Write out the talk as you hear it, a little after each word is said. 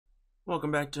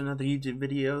Welcome back to another YouTube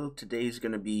video. Today's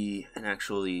going to be an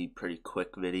actually pretty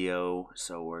quick video,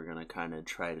 so we're going to kind of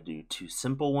try to do two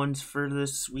simple ones for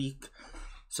this week.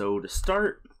 So to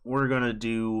start, we're going to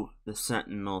do the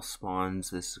Sentinel spawns.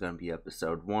 This is going to be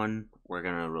episode 1. We're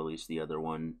going to release the other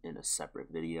one in a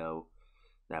separate video.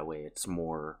 That way it's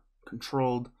more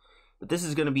controlled. But this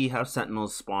is going to be how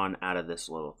Sentinels spawn out of this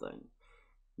little thing.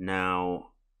 Now,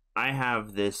 I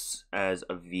have this as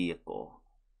a vehicle.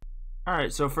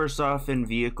 Alright, so first off, in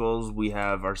vehicles, we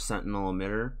have our Sentinel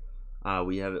emitter.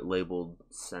 We have it labeled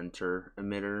center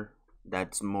emitter.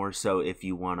 That's more so if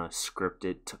you want to script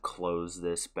it to close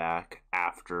this back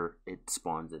after it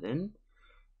spawns it in.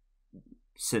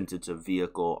 Since it's a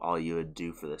vehicle, all you would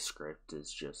do for the script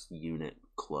is just unit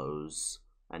close,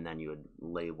 and then you would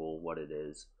label what it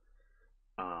is.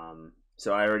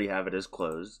 So I already have it as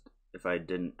closed. If I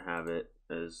didn't have it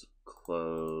as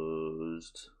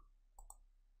closed,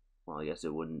 well, I guess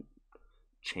it wouldn't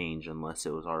change unless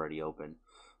it was already open.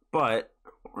 But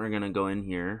we're going to go in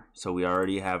here. So we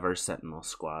already have our Sentinel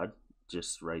squad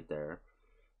just right there.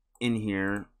 In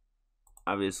here,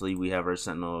 obviously, we have our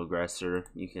Sentinel aggressor.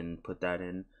 You can put that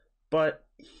in. But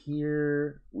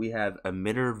here we have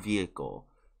emitter vehicle.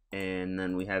 And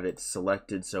then we have it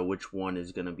selected. So which one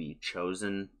is going to be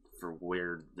chosen for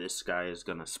where this guy is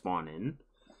going to spawn in.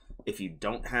 If you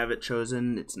don't have it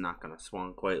chosen, it's not going to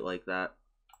spawn quite like that.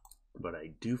 But I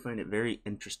do find it very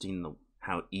interesting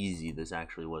how easy this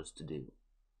actually was to do.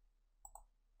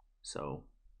 So,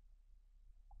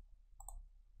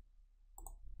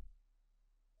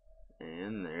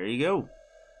 and there you go.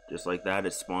 Just like that,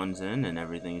 it spawns in and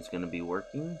everything's going to be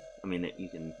working. I mean, you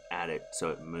can add it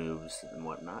so it moves and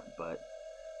whatnot, but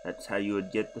that's how you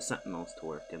would get the Sentinels to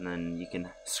work. And then you can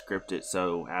script it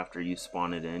so after you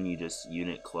spawn it in, you just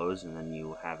unit close and then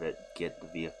you have it get the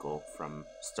vehicle from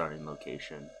starting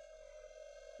location.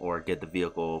 Or get the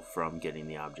vehicle from getting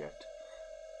the object.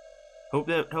 Hope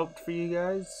that helped for you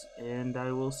guys, and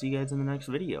I will see you guys in the next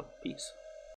video. Peace.